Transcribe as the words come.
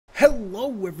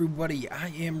Hello everybody, I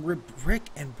am Rick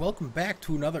and welcome back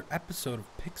to another episode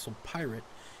of Pixel Pirate.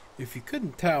 If you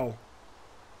couldn't tell,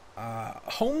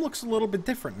 home looks a little bit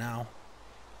different now.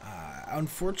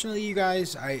 Unfortunately, you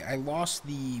guys, I lost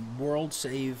the world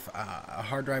save. A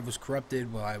hard drive was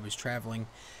corrupted while I was traveling,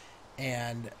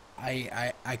 and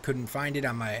I couldn't find it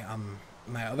on my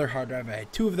other hard drive. I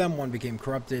had two of them. One became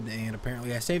corrupted, and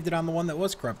apparently I saved it on the one that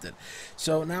was corrupted.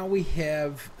 So now we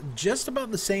have just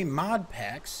about the same mod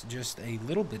packs, just a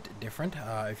little bit different.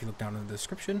 If you look down in the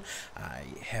description, I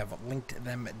have linked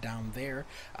them down there.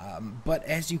 But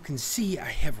as you can see, I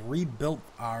have rebuilt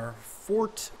our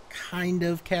fort kind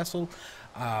of castle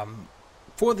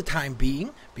for the time being,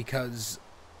 because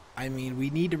I mean, we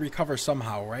need to recover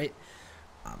somehow, right?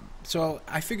 So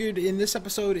I figured in this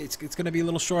episode it's going to be a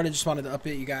little short. I just wanted to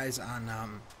update you guys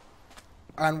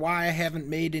on why I haven't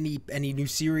made any new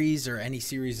series or any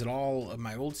series at all of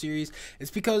my old series. It's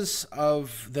because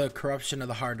of the corruption of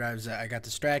the hard drives. I got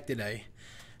distracted. I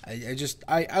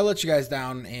let you guys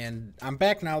down, and I'm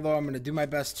back now. Though I'm going to do my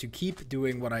best to keep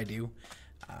doing what I do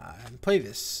and play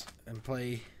this and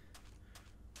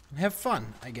have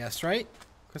fun, I guess, right?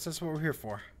 Because that's what we're here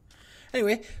for.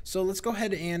 Anyway, so let's go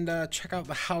ahead and check out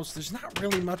the house. There's not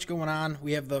really much going on.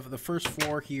 We have the first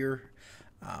floor here.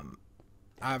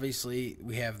 Obviously,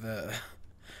 we have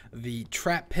the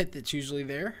trap pit that's usually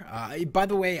there. By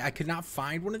the way, I could not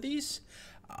find one of these,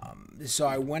 so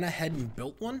I went ahead and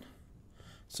built one.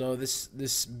 So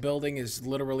this building is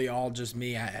literally all just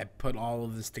me. I put all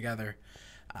of this together.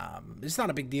 It's not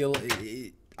a big deal.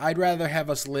 I'd rather have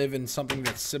us live in something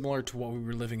that's similar to what we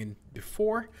were living in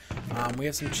before. We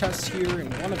have some chests here,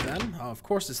 and one of them, of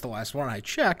course, it's the last one I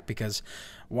check, because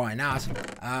why not?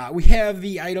 We have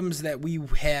the items that we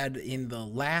had in the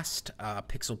last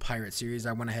Pixel Pirate series.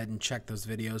 I went ahead and checked those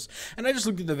videos, and I just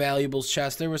looked at the valuables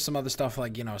chest. There was some other stuff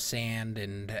like, you know, sand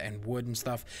and wood and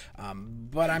stuff,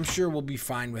 but I'm sure we'll be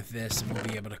fine with this, and we'll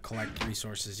be able to collect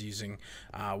resources using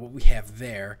what we have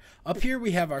there. Up here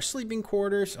we have our sleeping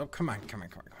quarters. Oh, come on.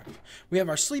 We have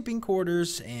our sleeping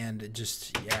quarters, and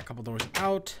just, yeah, a couple doors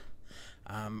out.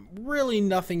 Really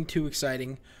nothing too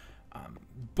exciting,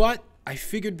 but I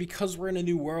figured because we're in a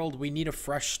new world, we need a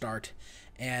fresh start.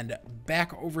 And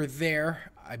back over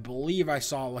there, I believe I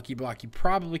saw a lucky block. You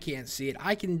probably can't see it.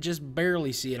 I can just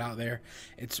barely see it out there.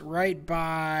 It's right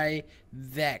by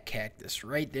that cactus,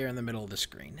 right there in the middle of the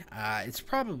screen. It's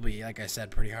probably, like I said,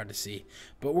 pretty hard to see.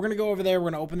 But we're gonna go over there. We're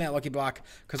gonna open that lucky block,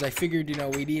 because I figured, you know,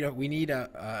 we need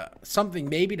a something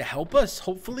maybe to help us,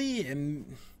 hopefully.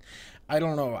 And I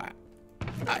don't know.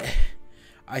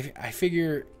 I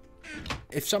figure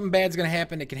if something bad's gonna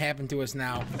happen, it can happen to us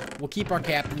now. We'll keep our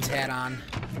captain's hat on,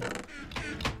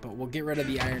 but we'll get rid of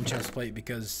the iron chest plate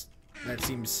because that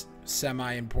seems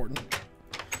semi-important.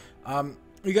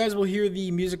 You guys will hear the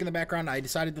music in the background. I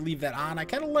decided to leave that on. I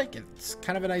kind of like it. It's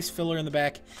kind of a nice filler in the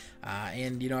back,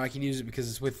 and you know, I can use it because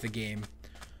it's with the game.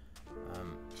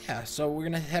 Yeah, so we're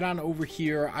gonna head on over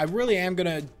here. I really am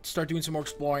gonna start doing some more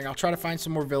exploring. I'll try to find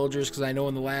some more villagers, because I know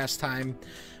in the last time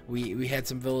we had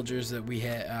some villagers that we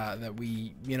had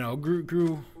you know,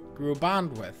 grew a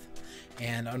bond with,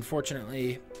 and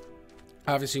unfortunately,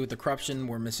 obviously with the corruption,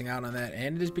 we're missing out on that,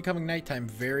 and it is becoming nighttime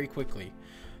very quickly.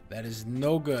 That is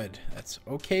no good. That's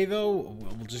okay though.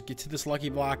 We'll just get to this lucky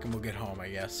block and we'll get home, I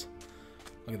guess.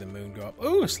 Look at the moon go up.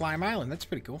 Ooh, Slime Island. That's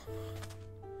pretty cool.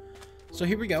 So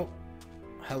here we go.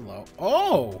 Hello.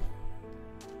 Oh!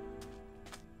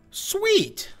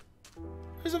 Sweet!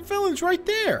 There's a village right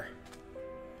there.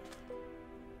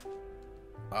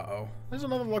 Uh-oh. There's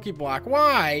another lucky block.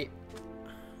 Why?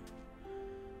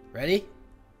 Ready?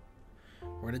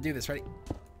 We're gonna do this. Ready?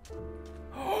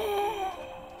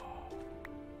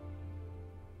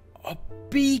 A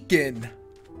beacon!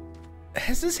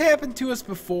 Has this happened to us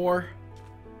before?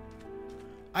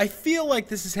 I feel like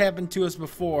this has happened to us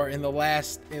before in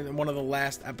one of the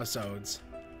last episodes.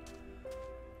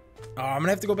 Oh, I'm gonna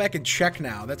have to go back and check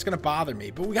now. That's gonna bother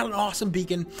me. But we got an awesome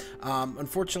beacon.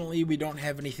 Unfortunately, we don't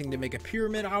have anything to make a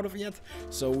pyramid out of yet,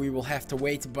 so we will have to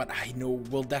wait. But I know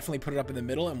we'll definitely put it up in the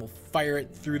middle, and we'll fire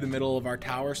it through the middle of our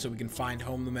tower so we can find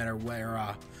home no matter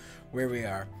where we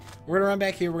are. We're gonna run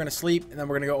back here. We're gonna sleep, and then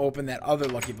we're gonna go open that other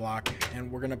lucky block, and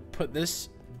we're gonna put this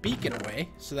beacon away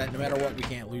so that no matter what, we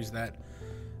can't lose that.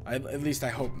 At least I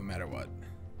hope, no matter what.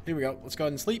 Here we go. Let's go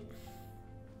ahead and sleep.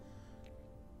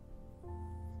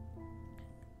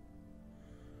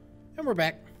 And we're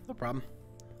back. No problem.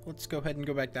 Let's go ahead and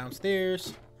go back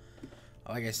downstairs.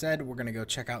 Like I said, we're going to go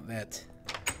check out that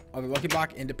other lucky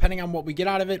block. And depending on what we get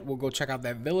out of it, we'll go check out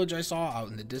that village I saw out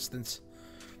in the distance,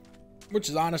 which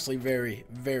is honestly very,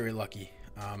 very lucky.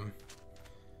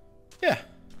 Yeah.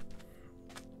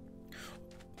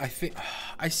 I think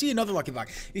I see another Lucky Block.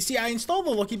 You see, I installed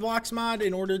the Lucky Blocks mod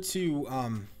in order to,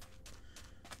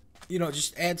 you know,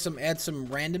 just add some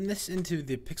randomness into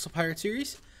the Pixel Pirate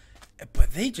series.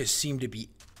 But they just seem to be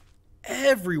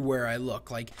everywhere I look.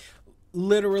 Like,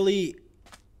 literally,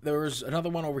 there was another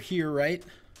one over here, right?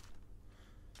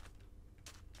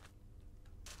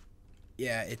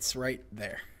 Yeah, it's right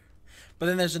there. But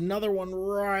then there's another one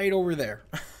right over there.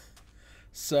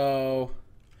 So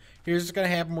here's what's going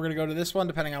to happen. We're going to go to this one.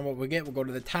 Depending on what we get, we'll go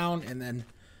to the town. And then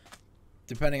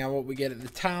depending on what we get at the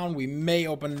town, we may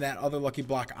open that other Lucky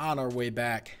Block on our way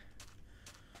back.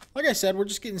 Like I said, we're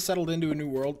just getting settled into a new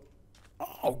world.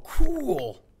 Oh,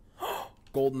 cool.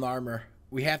 Golden armor.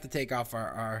 We have to take off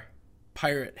our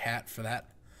pirate hat for that.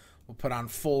 We'll put on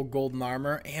full golden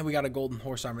armor. And we got a golden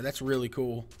horse armor. That's really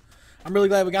cool. I'm really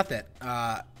glad we got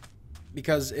that.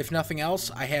 Because if nothing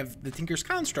else, I have the Tinker's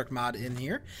Construct mod in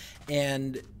here,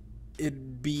 and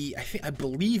it'd be I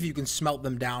believe you can smelt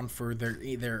them down for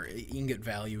their ingot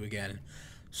value again.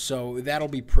 So that'll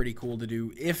be pretty cool to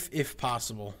do if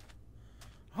possible.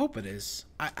 I hope it is.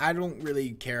 I don't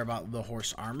really care about the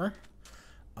horse armor,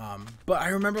 but I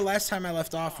remember last time I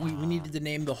left off, we needed to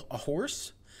name a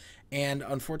horse, and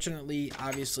unfortunately,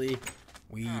 obviously,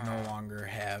 we no longer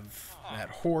have that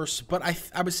horse, but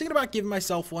I was thinking about giving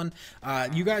myself one.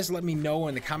 You guys let me know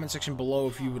in the comment section below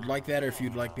if you would like that, or if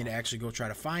you'd like me to actually go try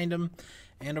to find them.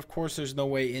 And of course, there's no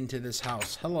way into this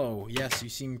house. Hello. Yes, you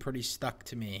seem pretty stuck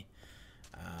to me.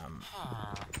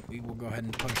 We will go ahead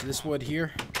and punch this wood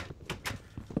here,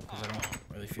 because I don't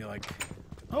really feel like...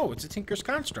 Oh, it's a Tinker's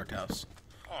Construct house.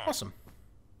 Awesome.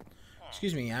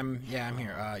 Excuse me, I'm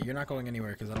here. You're not going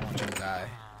anywhere because I don't want you to die.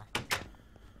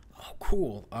 Oh,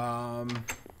 cool.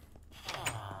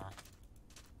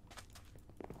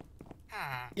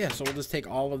 Yeah, so we'll just take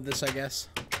all of this, I guess.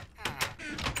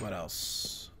 What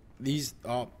else? These,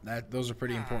 those are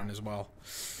pretty important as well.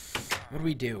 What do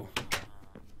we do?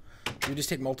 Do we just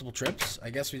take multiple trips? I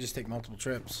guess we just take multiple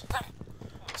trips.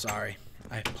 Sorry,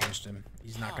 I punched him.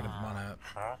 He's not gonna wanna...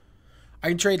 I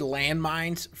can trade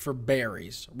landmines for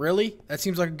berries. Really? That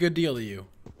seems like a good deal to you.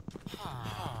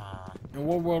 In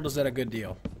what world is that a good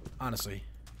deal? Honestly.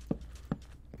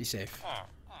 Be safe.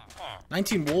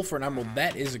 19 wool for an emerald.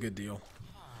 That is a good deal.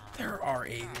 There are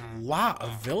a lot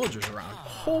of villagers around.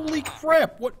 Holy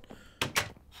crap. What?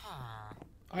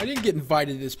 I didn't get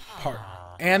invited to this part.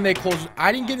 And they closed.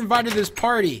 I didn't get invited to this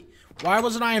party. Why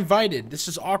wasn't I invited? This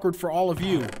is awkward for all of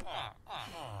you.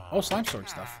 Oh, slime sword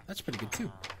stuff. That's pretty good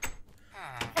too.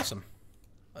 Awesome.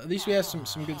 At least we have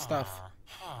some good stuff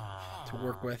to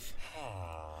work with.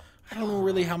 I don't know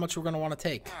really how much we're going to want to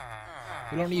take.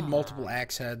 We don't need multiple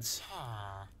axe heads.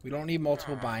 We don't need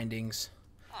multiple bindings.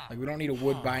 Like, we don't need a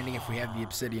wood binding if we have the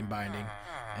obsidian binding.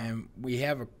 And we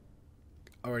have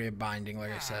already a binding,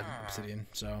 like I said, obsidian.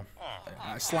 So,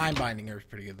 slime binding is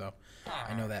pretty good, though.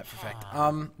 I know that for a fact.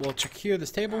 We'll secure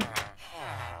this table.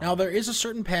 Now, there is a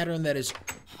certain pattern that is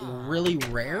really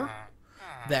rare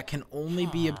that can only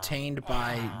be obtained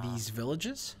by these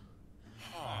villages.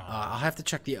 I'll have to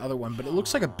check the other one, but it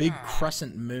looks like a big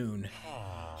crescent moon.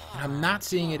 And I'm not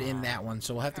seeing it in that one,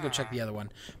 so we'll have to go check the other one.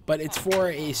 But it's for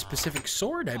a specific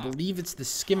sword. I believe it's the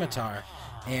scimitar.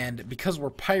 And because we're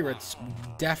pirates, we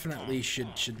definitely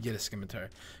should get a scimitar.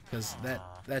 Because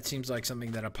that seems like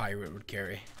something that a pirate would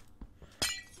carry.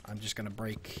 I'm just going to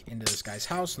break into this guy's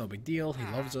house. No big deal. He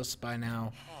loves us by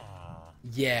now.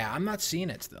 Yeah, I'm not seeing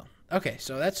it still. Okay,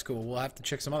 so that's cool. We'll have to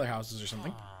check some other houses or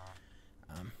something.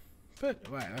 But,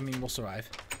 I mean, we'll survive.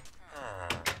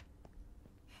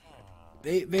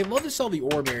 They love to sell the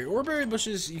oreberry. Oreberry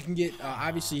bushes, you can get,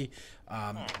 obviously,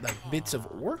 like bits of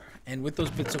ore. And with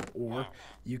those bits of ore,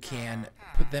 you can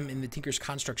put them in the Tinker's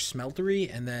Construct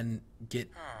smeltery and then get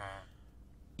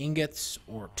ingots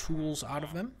or tools out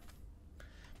of them.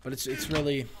 But it's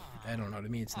really, I don't know, to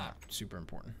me it's not super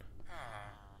important.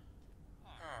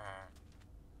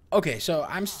 Okay, so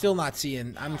I'm still not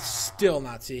seeing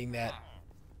that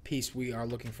piece we are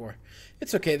looking for.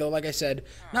 It's okay though, like I said,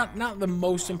 not the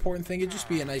most important thing. It'd just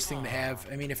be a nice thing to have.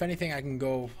 I mean, if anything, I can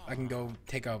go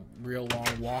take a real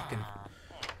long walk and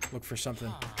look for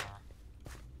something,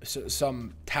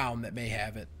 some town that may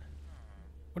have it.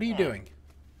 What are you doing?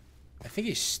 I think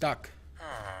he's stuck.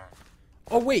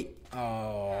 Oh wait.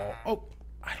 Oh,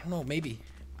 I don't know. Maybe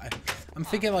I'm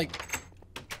thinking like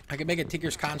I could make a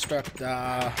Tinker's Construct tool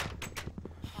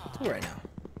right now.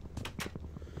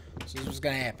 So this is what's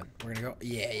gonna happen. We're gonna go.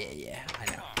 Yeah. I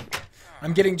know.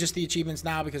 I'm getting just the achievements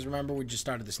now because remember we just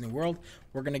started this new world.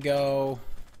 We're gonna go.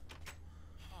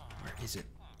 Where is it?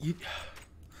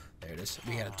 There it is.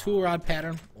 We got a tool rod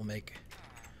pattern. We'll make.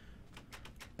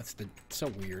 So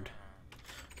weird.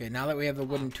 Okay, now that we have the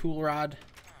wooden tool rod,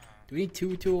 do we need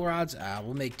 2 tool rods?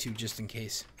 We'll make 2 just in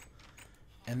case.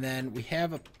 And then we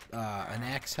have an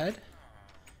axe head,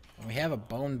 and we have a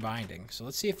bone binding. So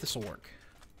let's see if this will work.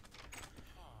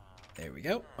 There we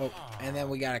go. Oh, and then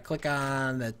we gotta click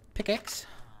on the pickaxe.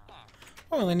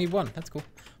 Oh, we only need 1. That's cool.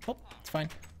 Oh, it's fine.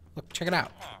 Look, check it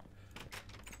out.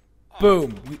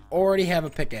 Boom. We already have a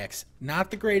pickaxe.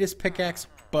 Not the greatest pickaxe,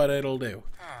 but it'll do.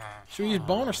 Should we use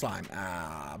bone or slime?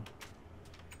 I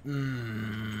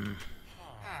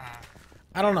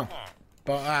don't know.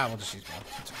 But we'll just use bone.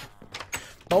 That's okay.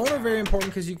 Bone are very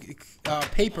important because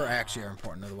paper actually are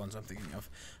important. Are the ones I'm thinking of.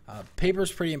 Paper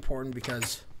is pretty important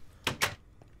because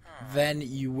then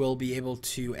you will be able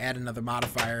to add another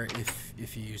modifier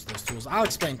if you use those tools. I'll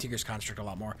explain Tinker's Construct a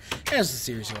lot more as the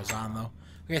series goes on, though.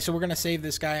 Okay, so we're going to save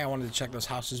this guy. I wanted to check those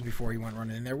houses before he went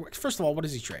running in there. First of all, what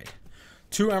does he trade?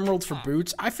 2 emeralds for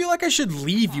boots? I feel like I should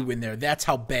leave you in there. That's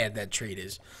how bad that trade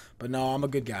is. But no, I'm a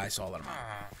good guy, so I'll let him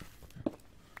out.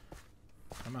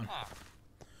 Come on.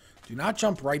 Do not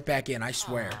jump right back in, I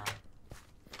swear.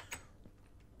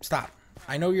 Stop.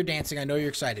 I know you're dancing, I know you're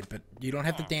excited, but you don't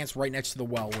have to dance right next to the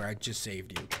well where I just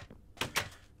saved you.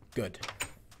 Good.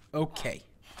 Okay.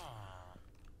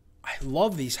 I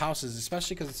love these houses,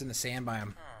 especially because it's in the sand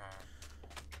biome.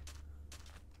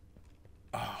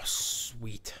 Oh,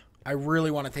 sweet. I really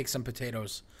want to take some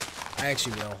potatoes. I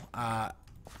actually will.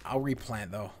 I'll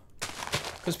replant, though.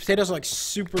 Because potatoes are, like,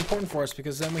 super important for us,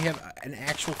 because then we have an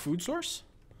actual food source.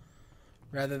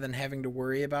 Rather than having to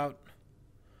worry about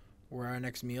where our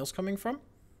next meal's coming from.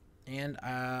 And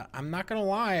I'm not gonna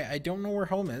lie, I don't know where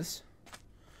home is.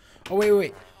 Oh,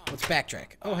 wait. Let's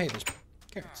backtrack. Oh, hey, there's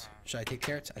carrots. Should I take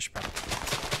carrots? I should probably take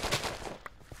carrots.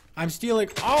 I'm stealing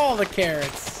all the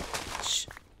carrots. Shh.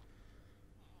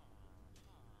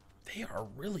 They are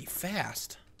really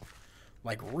fast.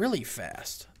 Like, really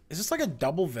fast. Is this like a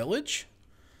double village?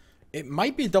 It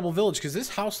might be a double village, because this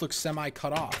house looks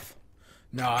semi-cut off.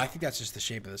 No, I think that's just the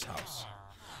shape of this house.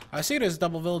 I see it as a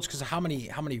double village because of how many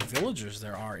villagers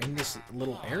there are in this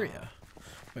little area.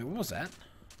 Wait, what was that?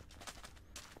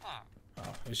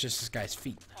 Oh, it was just this guy's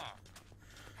feet.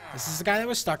 This is the guy that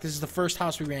was stuck. This is the first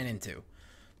house we ran into.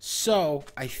 So,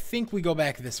 I think we go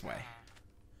back this way.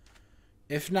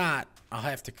 If not, I'll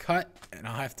have to cut and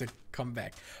I'll have to come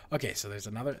back. Okay, so there's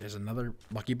another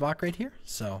lucky block right here.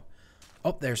 So,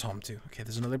 oh, there's home too. Okay,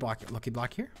 there's another lucky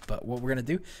block here. But what we're going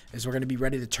to do is we're going to be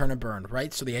ready to turn and burn,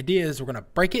 right? So the idea is we're going to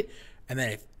break it, and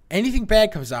then if anything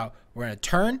bad comes out, we're going to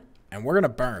turn, and we're going to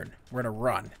burn. We're going to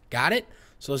run. Got it?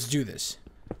 So let's do this.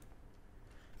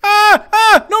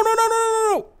 Ah! No!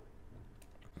 No.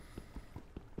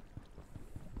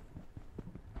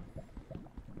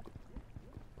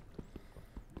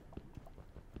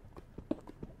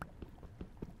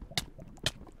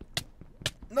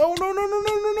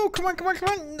 Come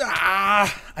on.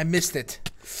 Ah, I missed it.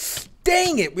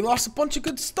 Dang it. We lost a bunch of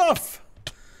good stuff.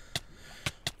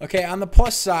 Okay, on the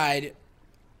plus side.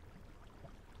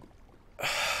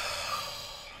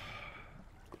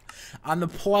 On the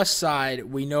plus side,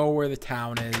 we know where the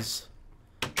town is.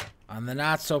 On the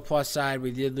not so plus side,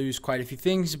 we did lose quite a few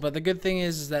things. But the good thing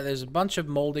is that there's a bunch of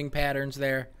molding patterns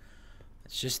there.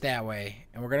 It's just that way.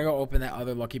 And we're going to go open that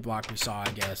other lucky block we saw,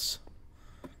 I guess.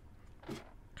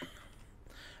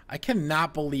 I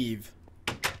cannot believe,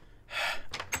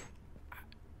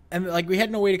 and like we had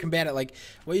no way to combat it. Like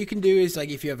what you can do is like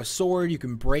if you have a sword, you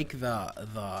can break the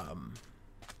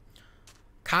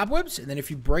cobwebs, and then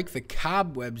if you break the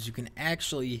cobwebs, you can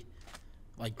actually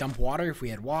like dump water if we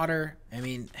had water. I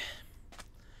mean,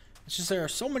 it's just there are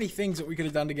so many things that we could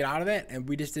have done to get out of that, and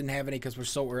we just didn't have any because we're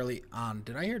so early on.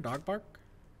 Did I hear a dog bark?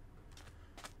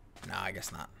 No, I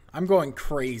guess not. I'm going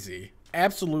crazy,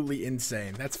 absolutely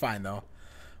insane. That's fine though.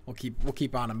 We'll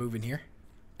keep on moving here.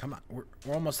 Come on,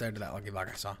 we're almost there to that lucky block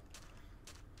I saw.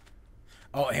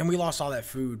 Oh, and we lost all that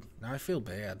food. Now I feel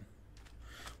bad.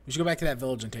 We should go back to that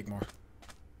village and take more.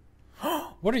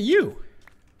 What are you?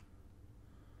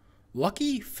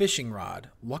 Lucky fishing rod,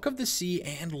 luck of the sea,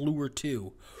 and lure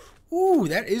 2. Ooh,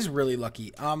 that is really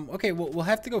lucky. Okay, we'll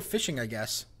have to go fishing, I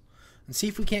guess, and see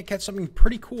if we can't catch something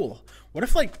pretty cool. What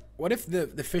if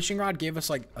the fishing rod gave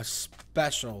us like a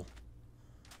special.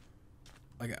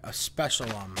 Like a special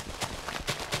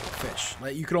fish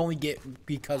that you could only get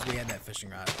because we had that fishing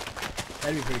rod.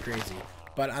 That'd be pretty crazy.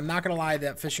 But I'm not gonna lie,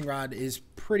 that fishing rod is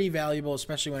pretty valuable,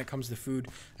 especially when it comes to food.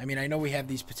 I mean, I know we have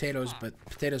these potatoes, but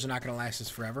potatoes are not gonna last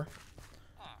us forever.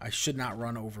 I should not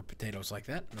run over potatoes like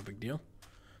that. No big deal.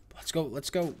 Let's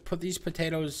go put these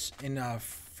potatoes in a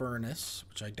furnace,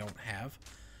 which I don't have.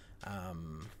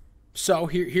 So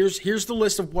here's the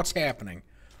list of what's happening.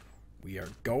 We are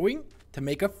going to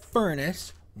make a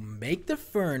furnace We'll make the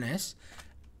furnace.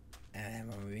 And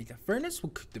when we make the furnace,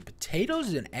 we'll cook the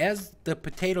potatoes. And as the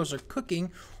potatoes are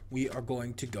cooking, we are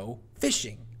going to go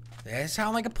fishing. Does that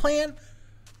sound like a plan?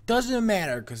 Doesn't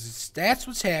matter, because that's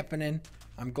what's happening.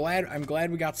 I'm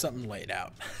glad we got something laid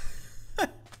out.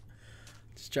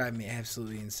 It's driving me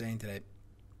absolutely insane today.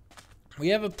 We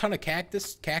have a ton of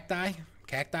cacti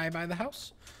by the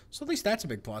house, so at least that's a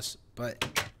big plus. But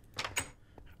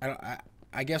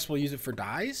I guess we'll use it for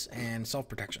dyes and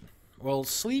self-protection. We'll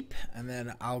sleep, and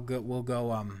then we'll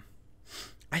go.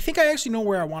 I think I actually know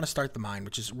where I want to start the mine,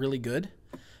 which is really good,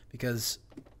 because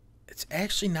it's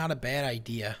actually not a bad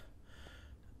idea.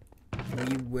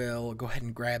 We will go ahead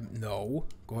and grab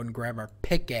our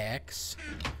pickaxe.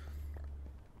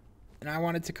 And I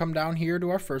wanted to come down here to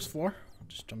our first floor. We'll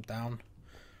just jump down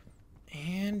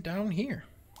and down here.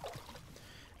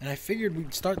 And I figured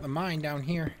we'd start the mine down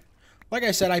here. Like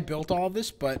I said, I built all of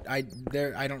this, but I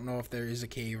don't know if there is a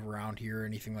cave around here or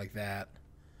anything like that.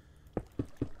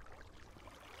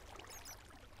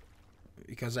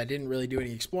 Because I didn't really do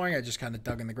any exploring. I just kind of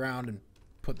dug in the ground and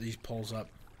put these poles up.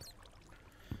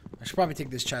 I should probably take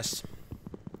this chest.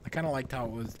 I kind of liked how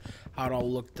it all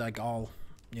looked like all,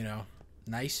 you know,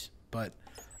 nice. But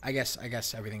I guess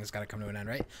everything's got to come to an end,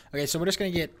 right? Okay, so we're just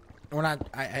gonna get. We're not.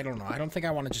 I don't know. I don't think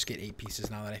I want to just get 8 pieces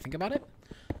now that I think about it.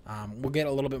 We'll get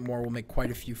a little bit more. We'll make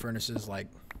quite a few furnaces. Like,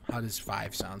 how does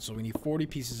 5 sound? So we need 40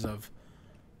 pieces of.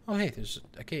 Oh, hey, there's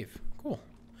a cave. Cool.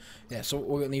 Yeah. So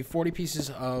we'll need 40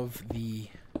 pieces of the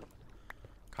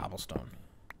cobblestone.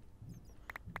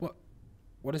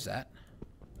 What is that?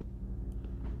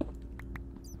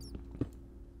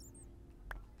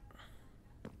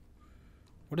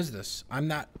 What is this? I'm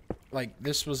not, like,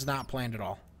 this was not planned at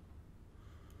all.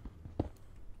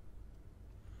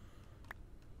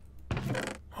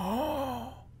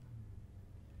 Oh,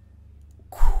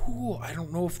 cool. I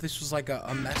don't know if this was like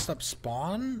a messed up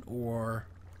spawn or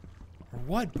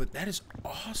what, but that is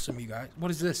awesome, you guys. What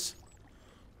is this?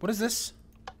 What is this?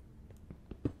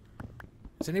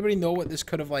 Does anybody know what this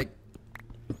could have, like,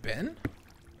 been?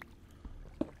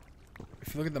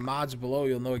 If you look at the mods below,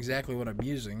 you'll know exactly what I'm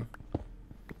using.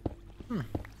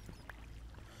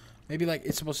 Maybe, like,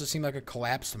 it's supposed to seem like a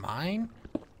collapsed mine?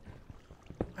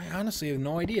 I honestly have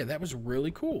no idea. That was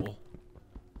really cool.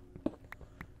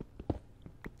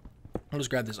 I'll just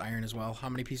grab this iron as well. How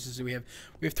many pieces do we have?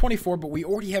 We have 24, but we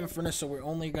already have a furnace, so we're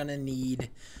only going to need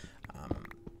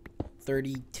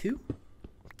 32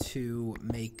 to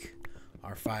make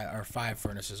our five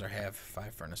furnaces, or have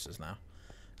 5 furnaces now.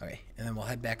 Okay, and then we'll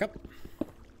head back up.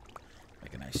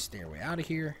 Make a nice stairway out of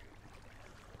here.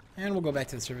 And we'll go back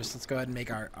to the surface. Let's go ahead and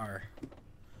make our...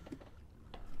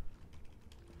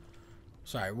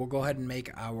 Sorry, we'll go ahead and make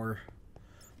our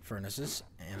furnaces.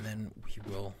 And then we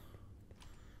will...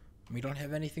 We don't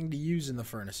have anything to use in the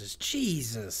furnaces.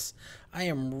 Jesus!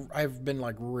 I've been,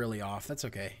 like, really off. That's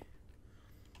okay.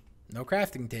 No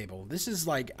crafting table. This is,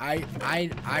 like... I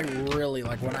really...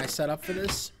 Like, when I set up for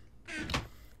this,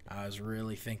 I was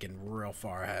really thinking real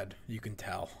far ahead. You can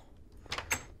tell.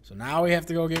 So now we have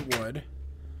to go get wood.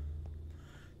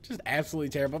 Just absolutely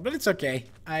terrible, but it's okay.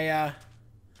 I'm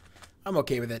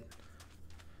okay with it.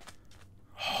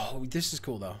 Oh, this is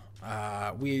cool though.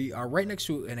 We are right next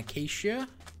to an acacia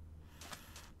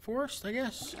forest, I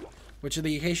guess. Which of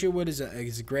the acacia wood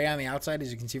is gray on the outside,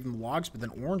 as you can see from the logs, but then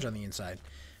orange on the inside.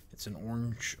 It's an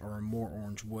orange or a more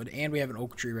orange wood, and we have an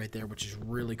oak tree right there, which is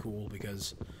really cool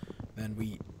because then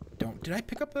we don't. Did I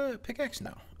pick up a pickaxe?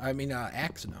 No. I mean,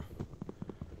 axe? No.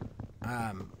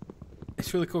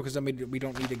 It's really cool because then we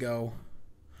don't need to go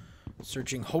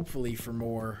searching, hopefully, for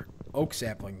more oak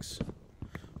saplings.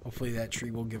 Hopefully that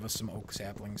tree will give us some oak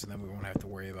saplings, and then we won't have to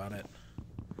worry about it.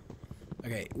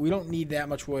 Okay, we don't need that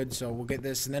much wood, so we'll get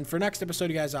this. And then for next episode,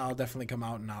 you guys, I'll definitely come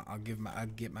out and I'll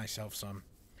get myself some,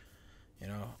 you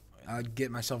know, I'll get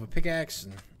myself a pickaxe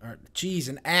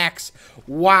an axe.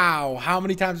 Wow, how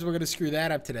many times we're gonna screw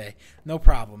that up today? No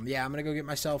problem. Yeah, I'm gonna go get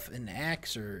myself an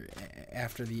axe, or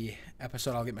after the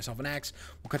episode, I'll get myself an axe.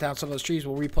 We'll cut down some of those trees.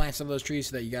 We'll replant some of those trees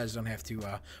so that you guys don't have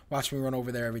to watch me run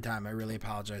over there every time. I really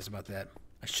apologize about that.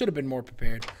 I should have been more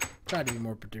prepared. Tried to be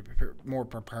more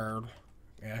prepared.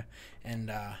 Yeah,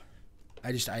 and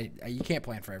you can't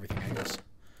plan for everything, I guess.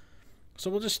 So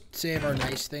we'll just save our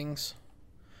nice things.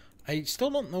 I still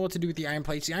don't know what to do with the iron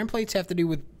plates. The iron plates have to do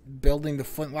with building the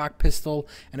flintlock pistol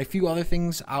and a few other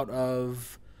things out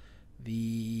of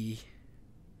the...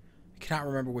 I cannot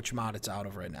remember which mod it's out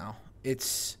of right now. I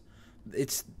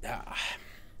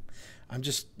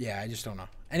just don't know.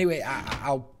 Anyway,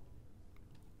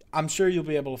 I'm sure you'll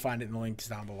be able to find it in the links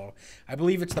down below. I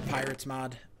believe it's the Pirates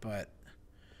mod, but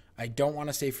I don't want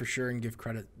to say for sure and give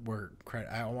credit where credit.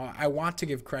 I want to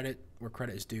give credit where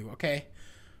credit is due. Okay.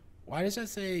 Why does that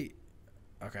say?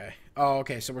 Okay. Oh,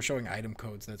 okay. So we're showing item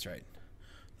codes. That's right.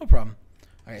 No problem.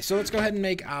 Okay. So let's go ahead and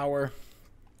make our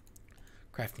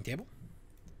crafting table.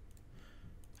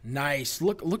 Nice.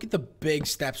 Look at the big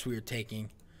steps we are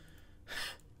taking.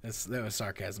 That was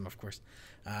sarcasm, of course.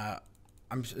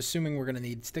 I'm assuming we're gonna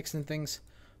need sticks and things,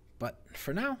 but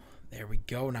for now, there we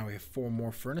go. Now we have 4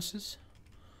 more furnaces.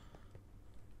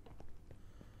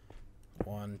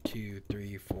 1, 2,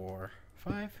 3, 4,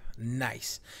 5.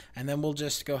 Nice. And then we'll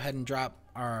just go ahead and drop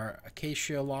our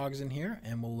acacia logs in here,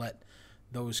 and we'll let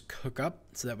those cook up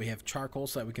so that we have charcoal,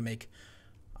 so that we can make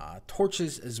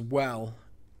torches as well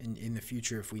in the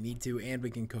future if we need to, and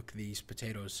we can cook these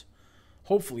potatoes.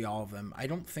 Hopefully all of them. I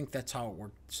don't think that's how it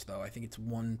works, though. I think it's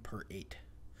 1 per 8.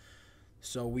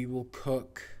 So we will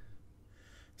cook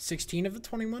 16 of the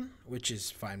 21, which is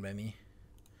fine by me.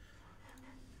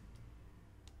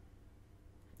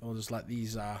 We'll just let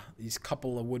these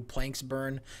couple of wood planks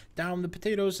burn down the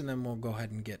potatoes, and then we'll go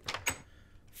ahead and get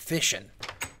fishing.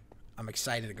 I'm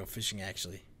excited to go fishing,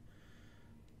 actually.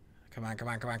 Come on, come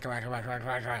on, come on, come on, come on, come on, come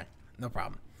on, come on. No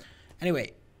problem.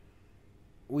 Anyway,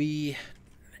 we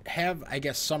have, I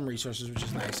guess, some resources, which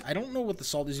is nice. I don't know what the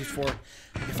salt is used for.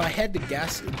 If I had to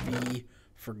guess, it'd be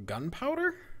for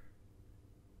gunpowder,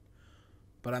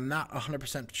 but I'm not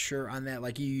 100% sure on that.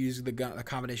 Like, you use a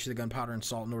combination of gunpowder and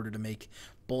salt in order to make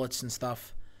bullets and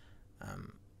stuff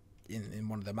in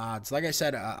one of the mods. Like I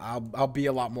said, I'll be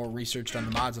a lot more researched on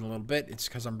the mods in a little bit. It's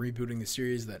because I'm rebooting the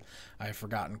series that I've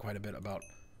forgotten quite a bit about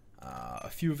a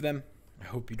few of them. I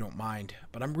hope you don't mind,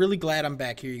 but I'm really glad I'm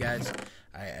back here, you guys.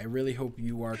 I really hope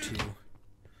you are too.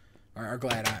 Are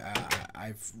glad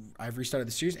I've restarted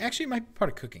the series. Actually, it might be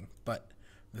part of cooking, but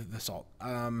the salt.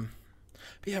 But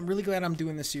yeah, I'm really glad I'm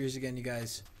doing this series again, you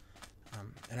guys.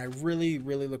 And I really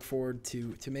look forward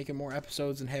to making more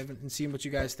episodes and seeing what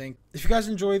you guys think. If you guys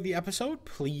enjoyed the episode,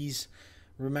 please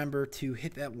remember to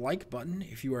hit that like button.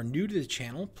 If you are new to the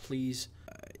channel, please,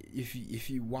 if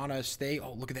you want to stay.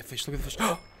 Oh, look at that fish! Look at the fish!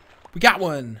 Oh, we got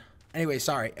one. Anyway,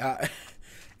 sorry.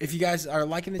 If you guys are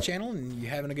liking the channel and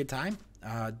you're having a good time,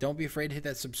 don't be afraid to hit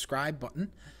that subscribe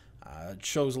button. It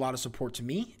shows a lot of support to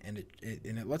me, and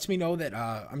it lets me know that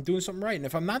I'm doing something right. And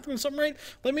if I'm not doing something right,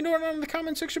 let me know it in the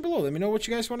comment section below. Let me know what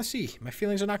you guys want to see. My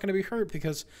feelings are not going to be hurt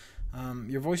because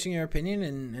you're voicing your opinion,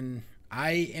 and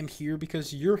I am here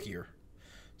because you're here.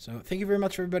 So thank you very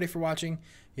much, everybody, for watching.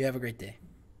 You have a great day.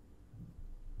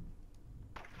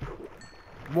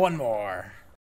 One more.